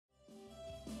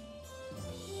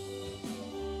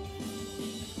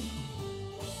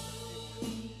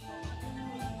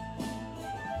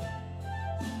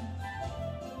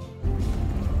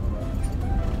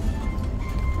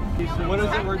What is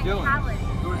it we're doing?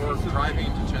 We're driving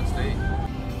to Chen State.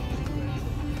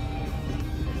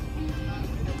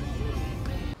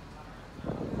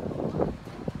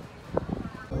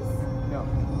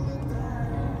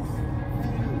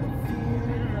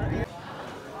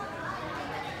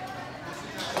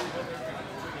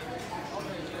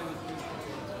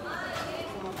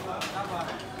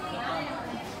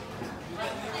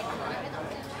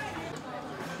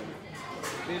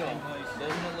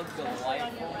 Doesn't it look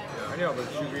delightful? I know, but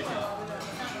it's reason.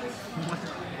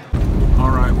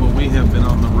 All right, well, we have been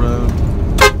on the road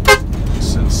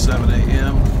since 7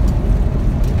 a.m.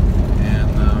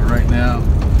 and right now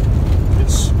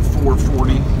it's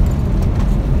 4:40,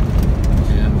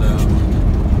 and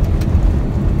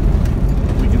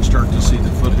we can start to see the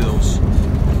foothills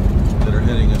that are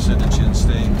heading us into Chen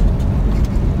State.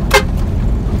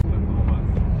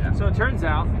 So it turns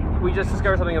out we just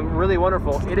discovered something really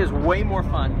wonderful. It is way more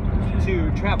fun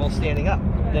to travel standing up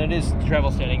than it is to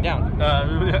travel standing down.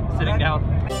 Sitting down.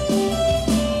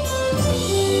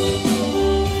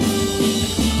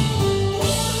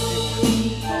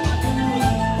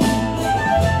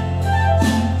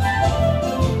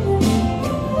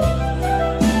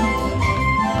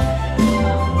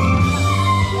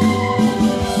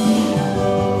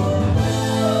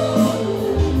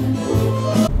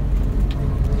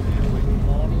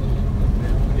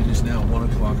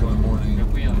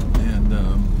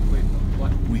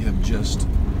 Just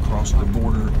crossed the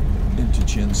border into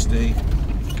Chen State,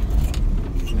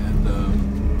 and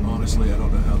honestly, I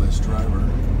don't know how this driver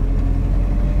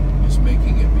is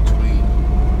making it between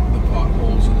the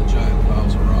potholes and the giant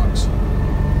piles of rocks,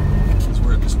 because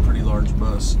we're at this pretty large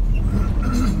bus.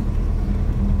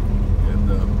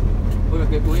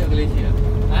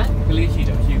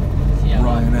 And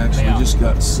Ryan actually just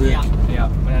got sick in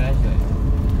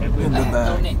the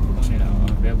back.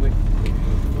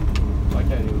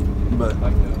 But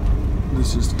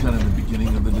this is kind of the beginning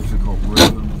of the difficult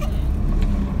road.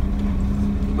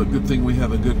 But good thing we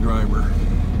have a good driver.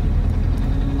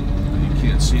 You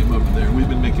can't see him over there. We've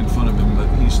been making fun of him, but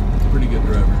he's a pretty good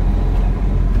driver.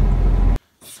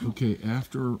 Okay,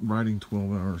 after riding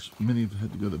 12 hours, many have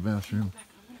had to go to the bathroom.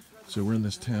 So we're in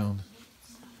this town,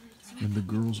 and the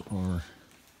girls are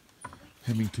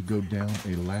having to go down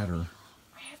a ladder.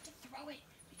 I have to throw it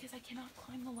because I cannot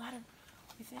climb the ladder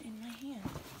with it in my hand.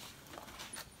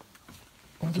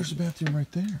 Oh, there's a bathroom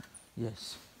right there.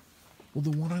 Yes. Well, the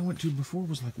one I went to before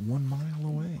was like 1 mile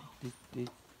away.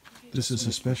 This is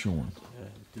a special one.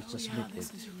 This is really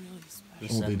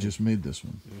special. Oh, they just made this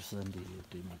one. Recently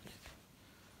they made it.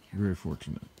 Very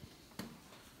fortunate.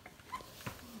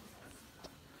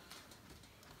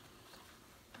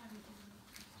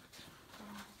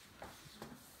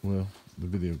 Well, the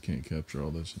video can't capture all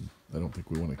this, and I don't think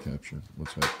we want to capture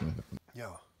what's going to happen.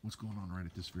 Yeah. What's going on right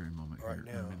at this very moment right here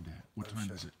now? in Myanmar? What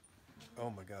time is it? Oh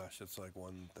my gosh, it's like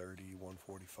 1:30,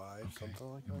 1:45, Okay.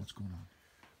 something like And that. what's going on?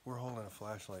 We're holding a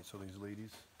flashlight so these ladies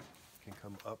can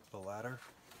come up the ladder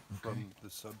Okay. from the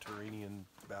subterranean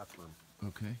bathroom.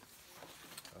 Okay.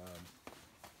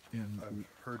 And I've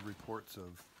heard reports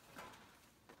of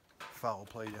foul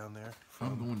play down there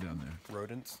I'm from going down there.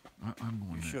 rodents. I'm going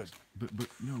You next. should.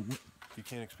 But no, You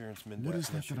can't experience Mindat. what is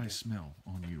that unless you that I do. smell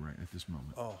on you right at this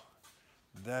moment? Oh,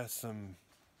 that's some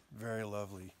very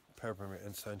lovely peppermint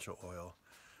essential oil.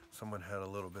 Someone had a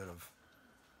little bit of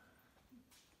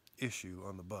issue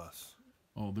on the bus.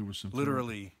 Oh, there was some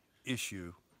Literally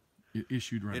issue. It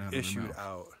issued right It out of the issued mouth.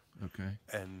 out, Okay.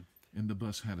 and And the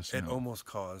bus had a it smell. almost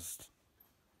caused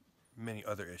many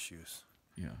other issues.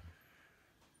 Yeah.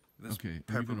 This Okay, are you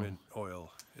gonna- peppermint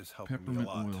oil is helping me a Peppermint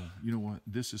lot. oil. You know what?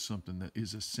 This is something that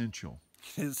is essential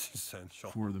It is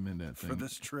essential for the Mindat thing. for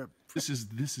this trip. This is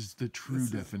the true This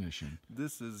is- definition,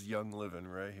 This is young living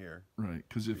right here. right?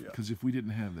 Because if we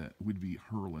didn't have that, we'd be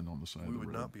hurling on the side We of the would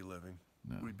road. not be living.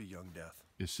 No. We'd be young death.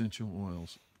 Essential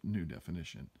oils, new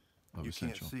definition of You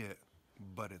essential. can't see it,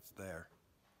 but it's there.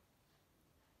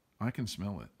 I can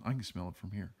smell it. I can smell it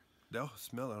from here. They'll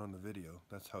smell it on the video.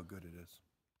 That's how good it is.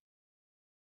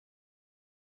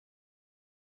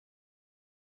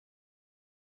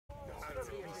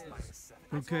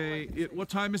 Okay, what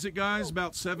time is it, guys?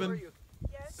 About 7?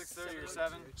 6:30 or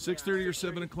 7. 6:30 or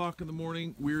 7 o'clock in the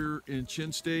morning. We're in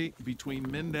Chen State between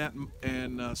Mindat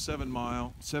and 70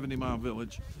 Mile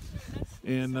Village.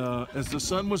 And as the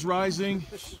sun was rising,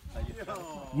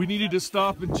 we needed to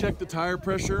stop and check the tire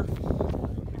pressure.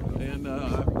 And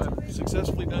I've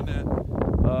successfully done that.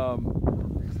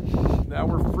 Now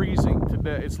we're freezing to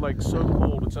death. It's like so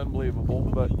cold, it's unbelievable.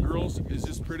 But girls, is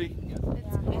this pretty?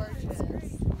 It's gorgeous.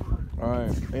 All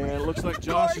right, and it looks like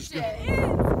Josh is going.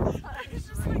 It's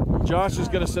just like Josh is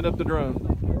going to set up the drone.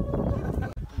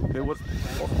 Okay, what?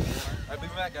 I'll be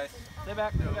back, guys. Stay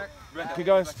back. Stay back. Okay,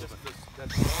 guys.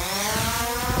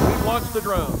 We've launched the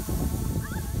drone.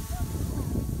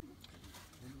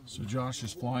 So Josh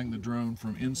is flying the drone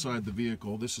from inside the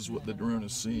vehicle. This is what the drone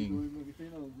is seeing.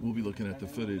 We'll be looking at the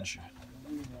footage.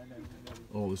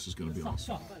 Oh, this is going to be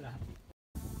awesome.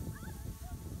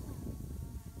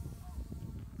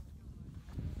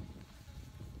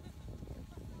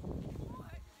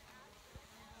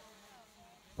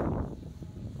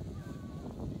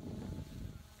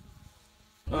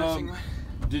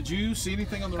 Did you see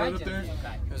anything on the road up there?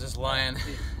 It was just lying.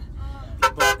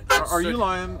 Are you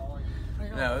lying?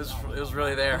 No, it was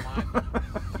really there.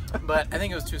 But I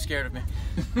think it was too scared of me.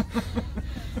 It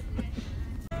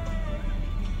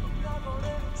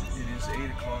is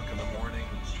 8 o'clock in the morning,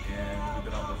 and we've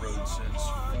been on the road since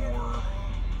 4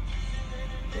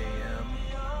 a.m.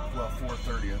 Well,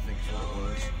 4:30, I think is what it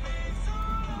was.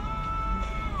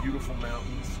 Beautiful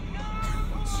mountains,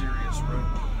 serious road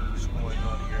workers going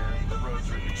on here. The roads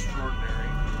are extraordinary.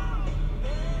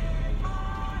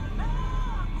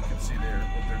 You can see there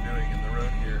what they're doing in the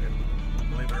road here, and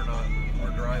believe it or not,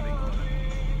 we're driving on it.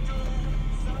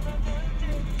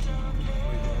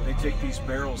 They take these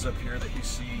barrels up here that you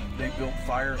see, they build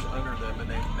fires under them and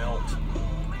they melt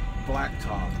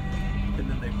blacktop, and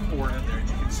then they pour it in there, and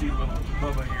you can see little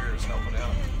Bubba here is helping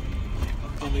out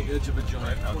on the edge of a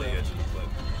giant cliff. On the edge of the cliff.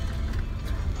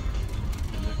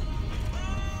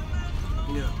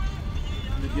 Yeah.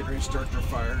 And they get ready to start their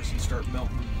fires and start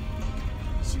melting.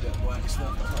 See that black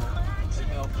stuff? They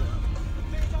melt it.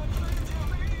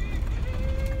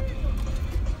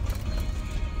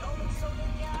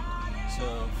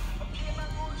 So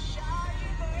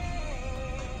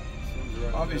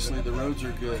obviously the roads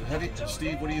are good.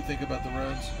 Steve, what do you think about the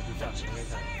roads? I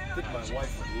think my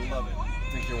wife would love it.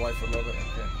 Think your wife would love it?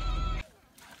 Okay.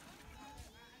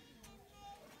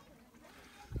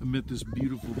 Amid this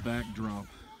beautiful backdrop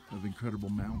of incredible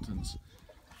mountains,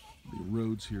 the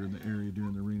roads here in the area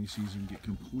during the rainy season get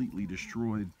completely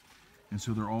destroyed, and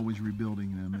so they're always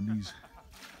rebuilding them, and these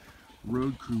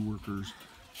road crew workers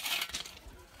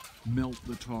melt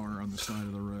the tar on the side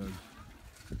of the road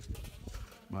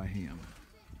by hand.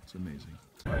 It's amazing.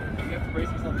 You have to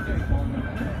brace yourself to get falling.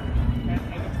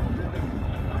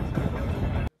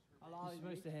 You're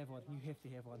supposed to have one. You have to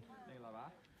have one.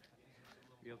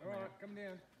 Alright, come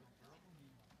down.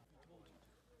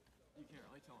 You can't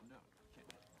really tell him no.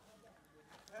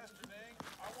 Pastor Dang,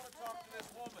 I want to talk to this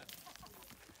woman.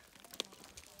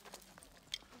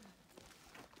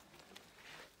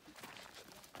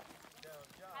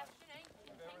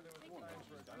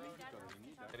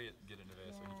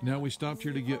 Now we stopped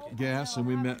here to get gas, and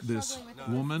we met this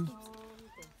woman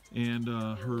and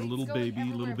her little baby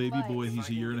boy. He's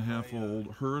a 1.5 years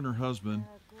old. Her and her husband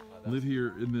live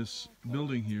here in this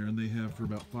building here, and they have for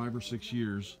about 5 or 6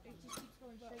 years.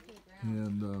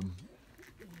 And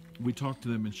we talked to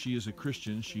them, and she is a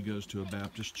Christian. She goes to a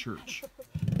Baptist church.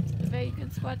 You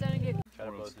can squat down and get.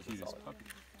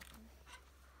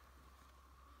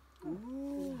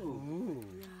 Ooh.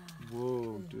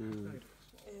 Whoa, dude.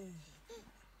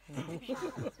 He's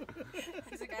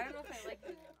like, I don't know if I like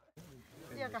this.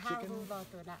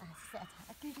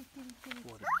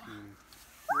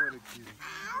 What a cutie.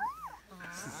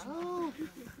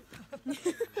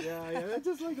 Yeah, that's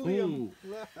just like Liam.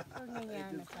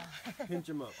 Pinch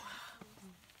him up.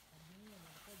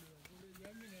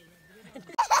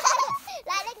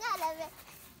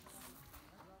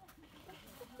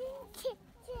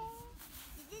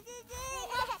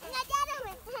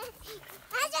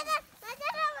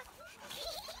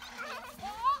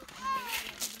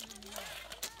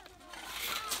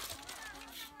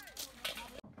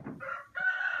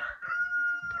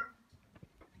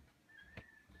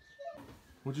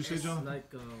 What'd you say, John?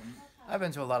 I've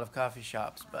been to a lot of coffee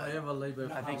shops, but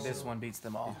I think this one beats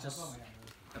them all.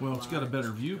 Well, it's got a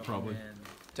better view, probably.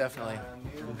 Definitely.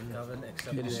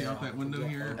 Can you see out that window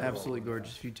here? Absolutely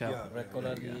gorgeous if you tell. No, I'll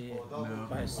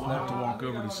have to walk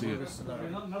over to see it.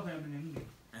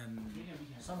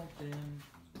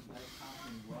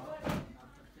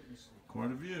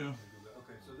 Quite a view.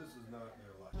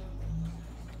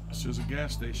 This is a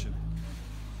gas station.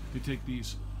 They take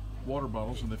these water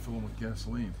bottles and they fill them with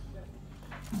gasoline.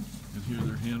 And here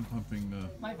they're hand pumping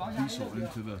diesel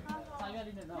into the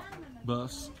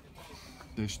bus.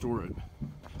 They store it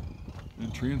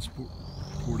and transport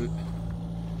it,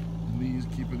 and these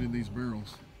keep it in these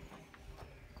barrels.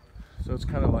 So it's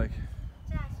kind of like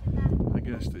a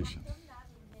gas station.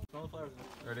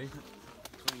 Ready?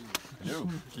 No,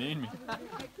 clean me. Have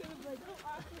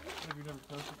you never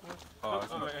posted before? Oh,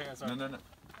 no.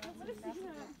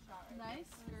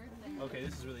 Okay,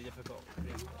 this is really difficult.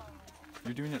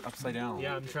 You're doing it upside down.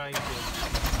 Yeah, I'm trying to.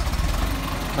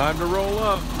 Time to roll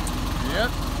up.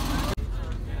 Yep.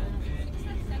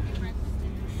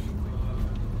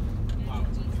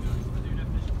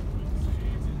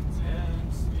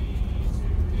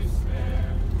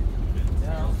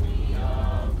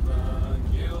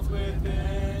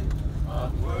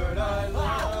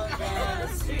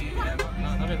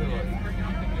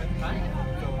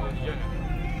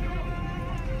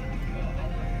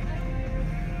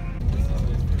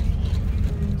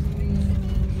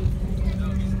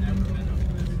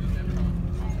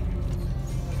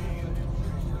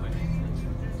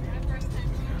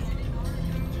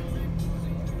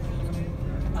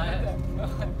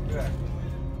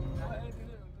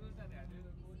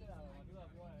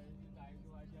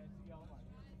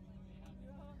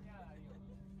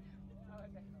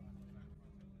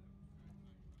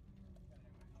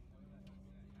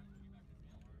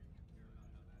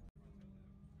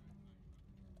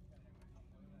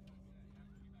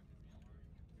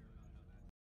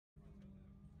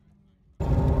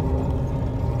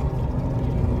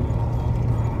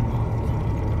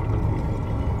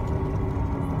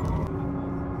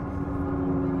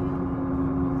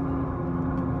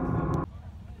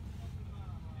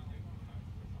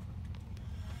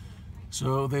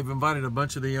 So they've invited a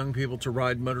bunch of the young people to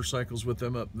ride motorcycles with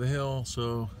them up the hill.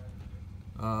 So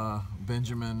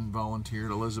Benjamin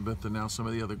volunteered, Elizabeth, and now some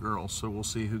of the other girls. So we'll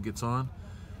see who gets on,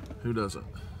 who doesn't.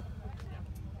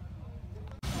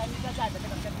 All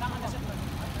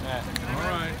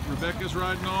right, Rebecca's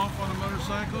riding off on a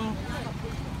motorcycle.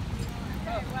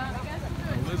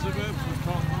 Elizabeth,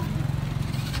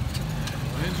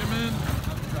 Benjamin.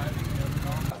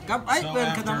 So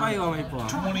after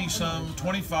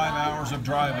 25 hours of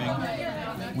driving,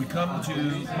 we come to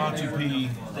Matupi,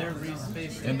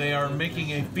 and they are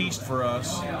making a feast for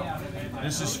us.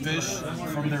 This is fish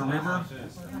from their river.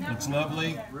 It's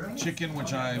lovely. Chicken,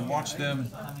 which I watched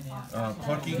them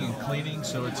plucking and cleaning,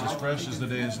 so it's as fresh as the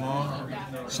day is long.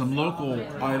 Some local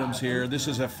items here. This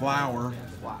is a flour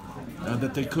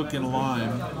that they cook in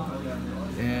lime,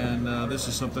 and this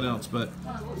is something else. But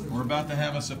we're about to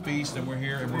have us a feast, and we're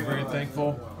here, and we're very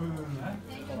thankful.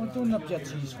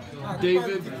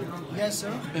 David, Yes,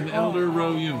 sir. and Elder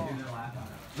Ro Yoon.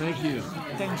 Thank you.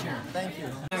 Thank you. Thank you.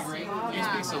 He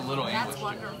speaks a little English.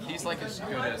 He's like as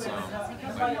good as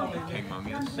King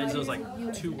Mummies. Benzo's like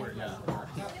 2 words. Yeah,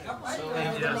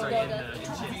 sorry, in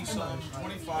the Some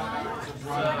 25 hours of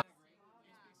driving.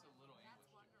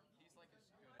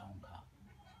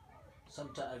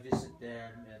 Sometimes I visit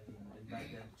them and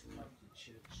invite them to come to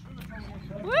church.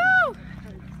 Woo!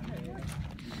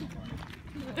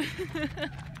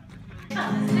 We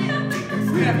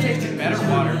could have tasted better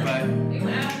water, but In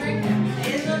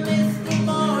the misty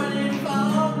morning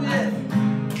fog with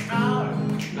our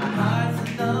hearts are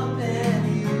thumping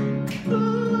you.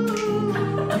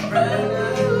 Ooh, I'm proud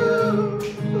of you.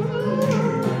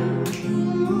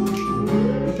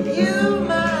 You,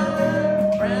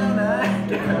 my brown-eyed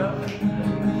girl.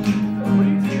 What do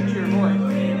you do to your voice?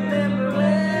 Remember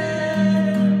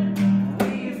when we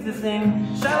used to sing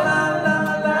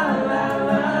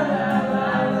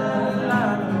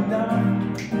sha-la-la-la-la-la-la-la-la-la.